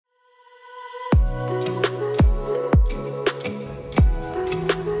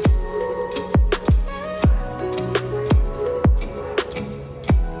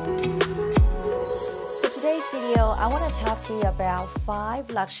you about 5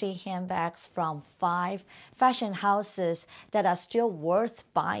 luxury handbags from 5 fashion houses that are still worth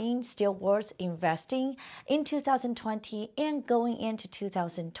buying, still worth investing in 2020 and going into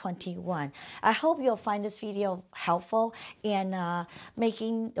 2021. I hope you'll find this video helpful in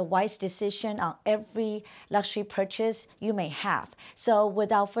making the wise decision on every luxury purchase you may have. So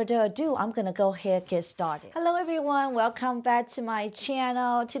without further ado, I'm gonna go ahead and get started. Hello everyone, welcome back to my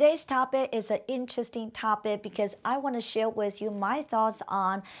channel. Today's topic is an interesting topic because I want to share with you my thoughts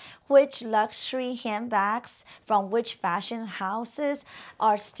on which luxury handbags from which fashion houses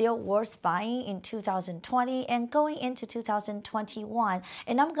are still worth buying in 2020 and going into 2021.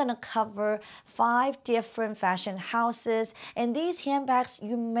 And I'm going to cover 5 different fashion houses, and these handbags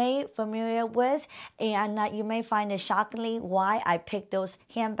you may be familiar with, and you may find it shockingly why I picked those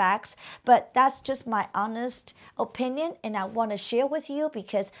handbags, but that's just my honest opinion, and I want to share with you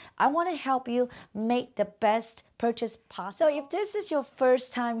because I want to help you make the best purchase possible. So if this is your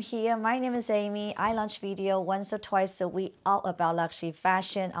first time here, my name is Amy. I launch video once or twice a week all about luxury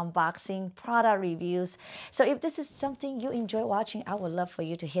fashion, unboxing, product reviews. So if this is something you enjoy watching, I would love for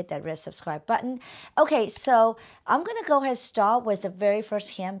you to hit that red subscribe button. Okay, so I'm gonna go ahead and start with the very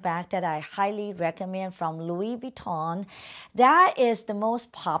first handbag that I highly recommend from Louis Vuitton. That is the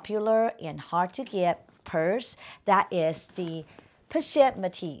most popular and hard to get purse. That is the Pochette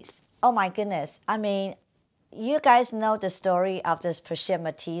Métis. Oh my goodness, I mean, you guys know the story of this Pochette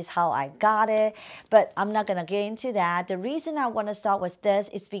Métis, how I got it, but I'm not going to get into that. The reason I want to start with this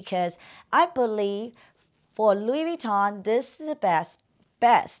is because I believe for Louis Vuitton, this is the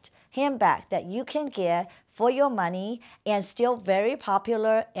best handbag that you can get for your money and still very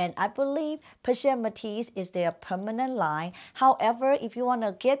popular. And I believe Pochette Métis is their permanent line. However, if you want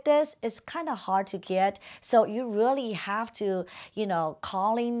to get this, it's kind of hard to get. So you really have to,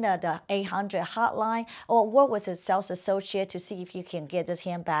 call in the 800 hotline or work with a sales associate to see if you can get this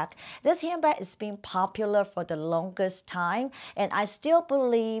handbag. This handbag has been popular for the longest time, and I still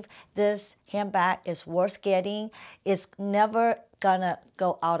believe this handbag is worth getting. It's never gonna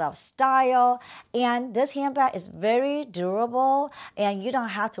go out of style, and this handbag is very durable and you don't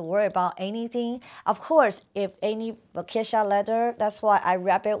have to worry about anything. Of course, if any acacia leather, that's why I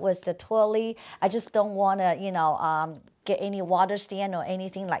wrap it with the twirly. I just don't want to get any water stain or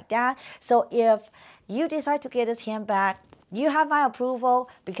anything like that. So if you decide to get this handbag, you have my approval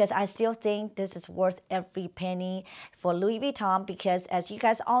because I still think this is worth every penny for Louis Vuitton, because as you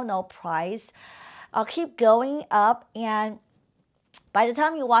guys all know, price keep going up, and by the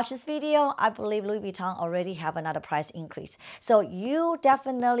time you watch this video, I believe Louis Vuitton already have another price increase. So you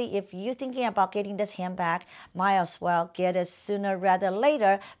definitely, if you're thinking about getting this handbag, might as well get it sooner rather than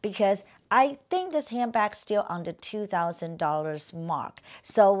later, because I think this handbag still on the $2,000 mark.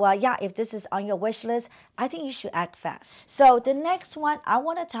 So yeah, if this is on your wish list, I think you should act fast. So the next one I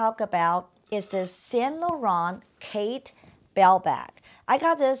want to talk about is this Saint Laurent Kate Belt Bag. I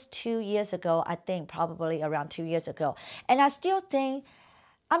got this 2 years ago, I think probably around 2 years ago. And I still think,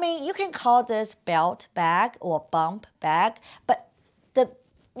 I mean, you can call this belt bag or bump bag, but the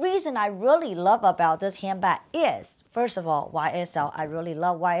reason I really love about this handbag is, first of all, YSL. I really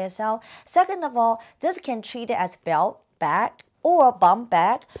love YSL. Second of all, this can treat it as belt bag or a bump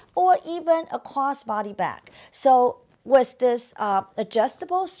bag or even a crossbody bag. So with this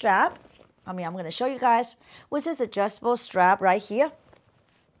adjustable strap, I'm going to show you guys, with this adjustable strap right here,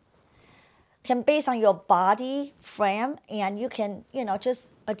 can based on your body frame, and you can,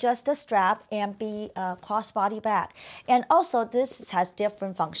 just adjust the strap and be a crossbody bag. And also this has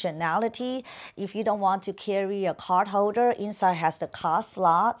different functionality. If you don't want to carry a card holder, inside has the card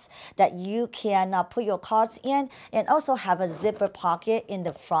slots that you can put your cards in, and also have a zipper pocket in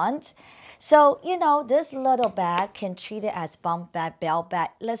the front. So, this little bag can treat it as bump bag, belt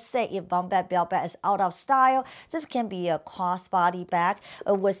bag. Let's say if bump bag, belt bag is out of style, this can be a crossbody bag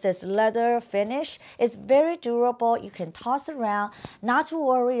with this leather finish. It's very durable. You can toss around, not to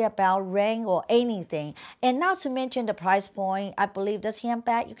worry about rain or anything. And not to mention the price point. I believe this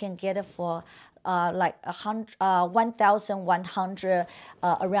handbag, you can get it for like 1,100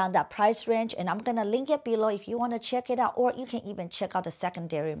 around that price range, and I'm gonna link it below if you want to check it out, or you can even check out the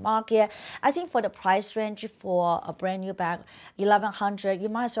secondary market. I think for the price range for a brand new bag, 1,100, you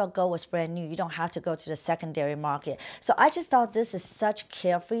might as well go with brand new. You don't have to go to the secondary market. So I just thought this is such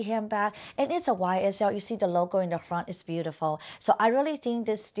carefree handbag, and it's a YSL. You see the logo in the front, it's beautiful. So I really think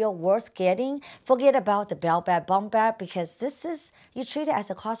this is still worth getting. Forget about the belt bag, bump bag, because this is, you treat it as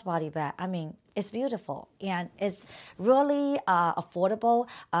a crossbody bag. I mean, it's beautiful and it's really affordable,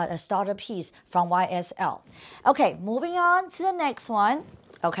 a starter piece from YSL. Okay, moving on to the next one.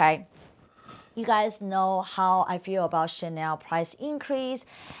 Okay, You guys know how I feel about Chanel price increase,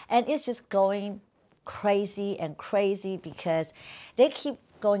 and it's just going crazy and crazy because they keep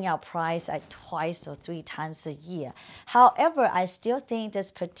going up price like twice or 3 times a year. However, I still think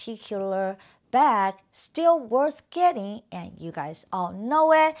this particular bag still worth getting, and you guys all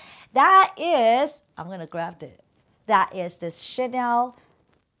know it. That is, I'm gonna grab it. That is this Chanel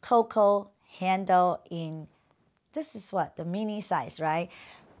Coco handle in, this is what, the mini size, right?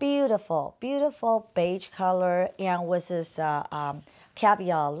 Beautiful, beautiful beige color, and with this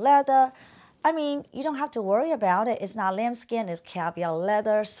caviar leather. I mean, you don't have to worry about it. It's not lambskin, it's caviar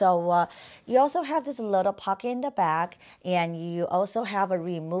leather. So you also have this little pocket in the back, and you also have a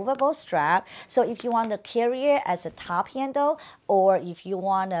removable strap. So if you want to carry it as a top handle, or if you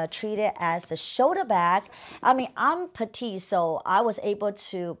want to treat it as a shoulder bag, I mean, I'm petite, so I was able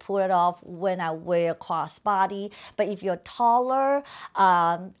to pull it off when I wear crossbody. But if you're taller,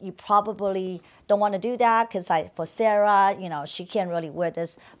 you probably don't want to do that, because like for Sarah, you know, she can't really wear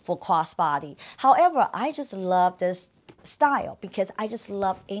this for crossbody. However, I just love this style because I just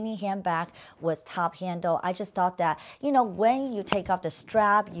love any handbag with top handle. I just thought that, you know, when you take off the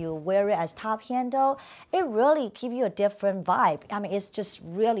strap, you wear it as top handle, it really gives you a different vibe. I mean, it's just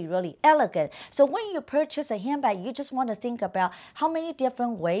really, really elegant. So when you purchase a handbag, you just want to think about how many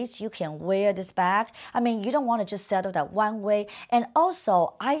different ways you can wear this bag. I mean, you don't want to just settle that one way. And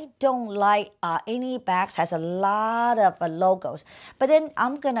also, I don't like any bags has a lot of logos. But then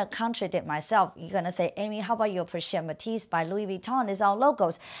I'm going to contradict myself. You're going to say, Amy, how about your Persian Matisse by Louis Vuitton is all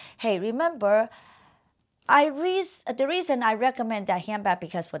logos? Hey, remember, the reason I recommend that handbag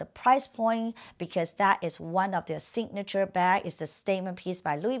because for the price point, because that is one of their signature bag. It's a statement piece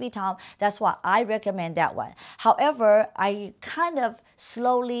by Louis Vuitton. That's why I recommend that one. However, I kind of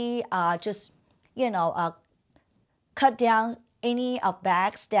slowly just, you know, cut down any of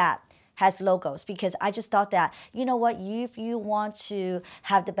bags that has logos, because I just thought that, you know what, if you want to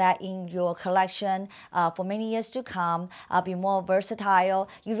have the bag in your collection for many years to come, be more versatile,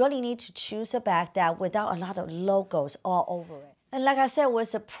 you really need to choose a bag that without a lot of logos all over it. And like I said,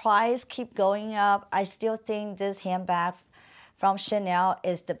 with the price keep going up, I still think this handbag from Chanel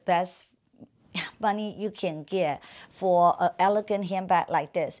is the best money you can get for an elegant handbag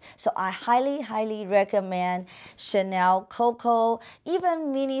like this. So I highly, highly recommend Chanel Coco,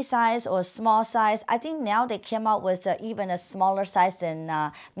 even mini size or small size. I think now they came out with even a smaller size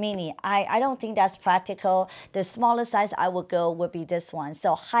than mini. I don't think that's practical. The smallest size I would go would be this one.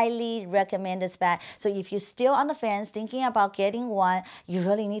 So highly recommend this bag. So if you're still on the fence thinking about getting one, you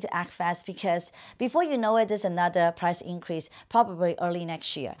really need to act fast, because before you know it, there's another price increase, probably early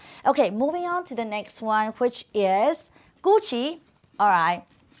next year. Okay, moving on to the next one, which is Gucci. All right.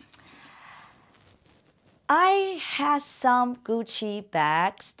 I have some Gucci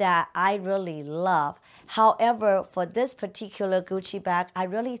bags that I really love. However, for this particular Gucci bag, I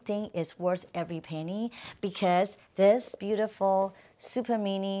really think it's worth every penny, because this beautiful super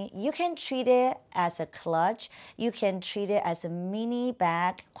mini, you can treat it as a clutch, you can treat it as a mini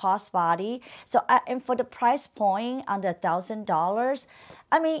bag, crossbody. So, and for the price point under $1,000,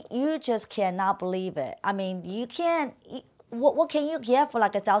 I mean, you just cannot believe it. I mean, you can't. What can you get for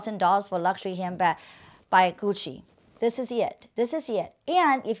like $1,000 for luxury handbag by Gucci? This is it. This is it.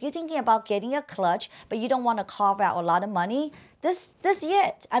 And if you're thinking about getting a clutch, but you don't want to carve out a lot of money, this is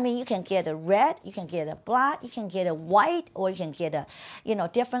it. I mean, you can get a red, you can get a black, you can get a white, or you can get a, you know,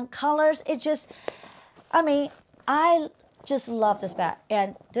 different colors. It just, I mean, I just love this bag.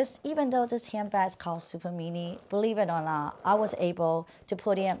 And this, even though this handbag is called Super Mini, believe it or not, I was able to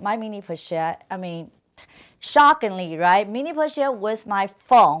put in my mini pochette. I mean, shockingly, right? Mini pochette with my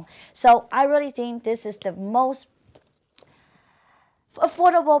phone. So I really think this is the most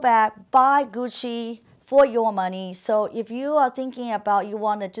affordable bag by Gucci for your money. So if you are thinking about, you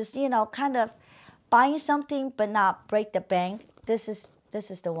want to just, you know, kind of buying something but not break the bank, this is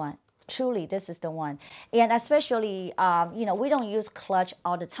the one. Truly, this is the one. And especially, you know, we don't use clutch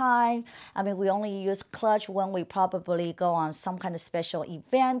all the time. I mean, we only use clutch when we probably go on some kind of special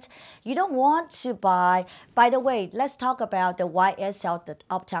event. You don't want to buy, by the way, let's talk about the YSL, the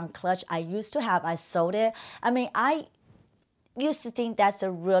Uptown clutch I used to have. I sold it. I mean, I used to think that's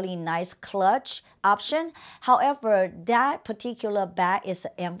a really nice clutch option. However, that particular bag is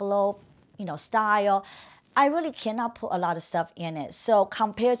an envelope, you know, style. I really cannot put a lot of stuff in it. So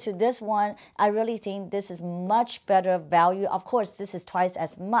compared to this one, I really think this is much better value. Of course, this is twice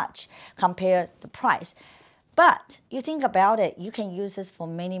as much compared to the price. But you think about it, you can use this for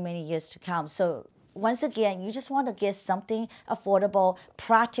many, many years to come. So once again, you just want to get something affordable,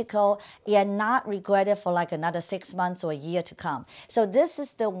 practical, and not regret it for like another 6 months or a year to come. So this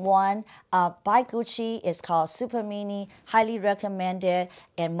is the one by Gucci. It's called Super Mini, highly recommended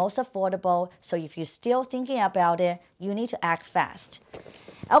and most affordable. So if you're still thinking about it, you need to act fast.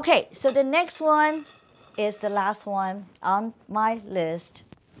 Okay, so the next one is the last one on my list.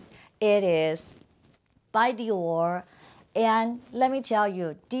 It is by Dior. And let me tell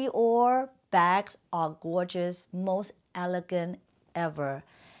you, Dior bags are gorgeous, most elegant ever.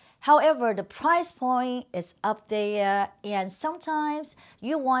 However, the price point is up there, and sometimes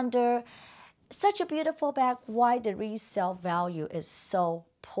you wonder, such a beautiful bag, why the resale value is so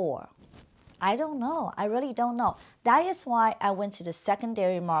poor? I don't know. I really don't know. That is why I went to the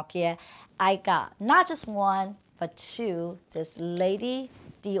secondary market. I got not just one, but two. This Lady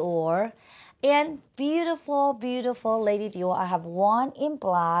Dior. And beautiful, beautiful Lady Dior. I have one in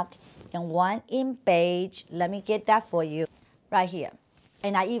black and one in beige. Let me get that for you right here.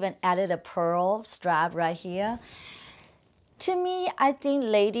 And I even added a pearl strap right here. To me, I think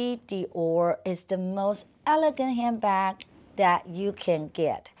Lady Dior is the most elegant handbag that you can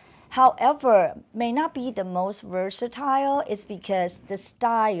get. However, may not be the most versatile. It's because the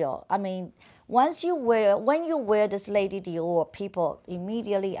style, I mean, when you wear this Lady Dior, people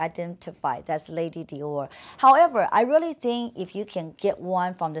immediately identify that's Lady Dior. However, I really think if you can get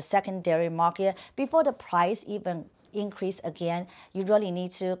one from the secondary market before the price even increase again, you really need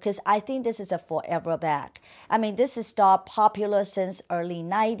to, because I think this is a forever bag. I mean, this is started popular since early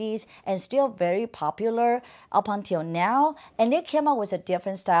 90s and still very popular up until now. And they came out with a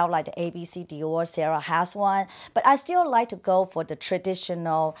different style like the ABC Dior. Sarah has one, but I still like to go for the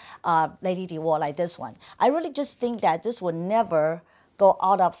traditional Lady Dior like this one. I really just think that this will never go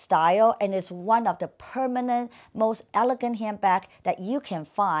out of style, and it's one of the permanent, most elegant handbag that you can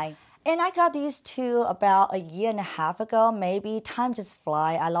find. And I got these two about a year and a half ago, maybe. Time just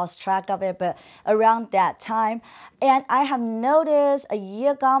fly. I lost track of it, but around that time. And I have noticed a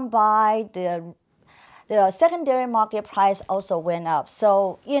year gone by, the secondary market price also went up.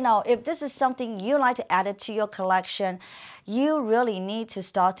 So, you know, if this is something you like to add it to your collection, you really need to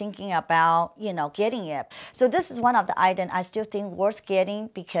start thinking about, you know, getting it. So this is one of the items I still think worth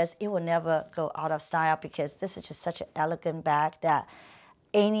getting because it will never go out of style, because this is just such an elegant bag that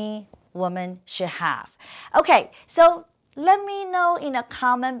any woman should have. Okay, so let me know in a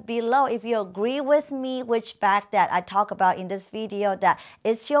comment below if you agree with me which bag that I talk about in this video that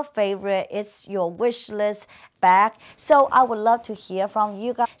is your favorite, it's your wish list bag. So I would love to hear from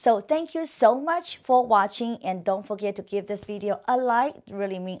you guys. So thank you so much for watching, and don't forget to give this video a like. It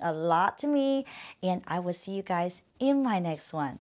really means a lot to me, and I will see you guys in my next one.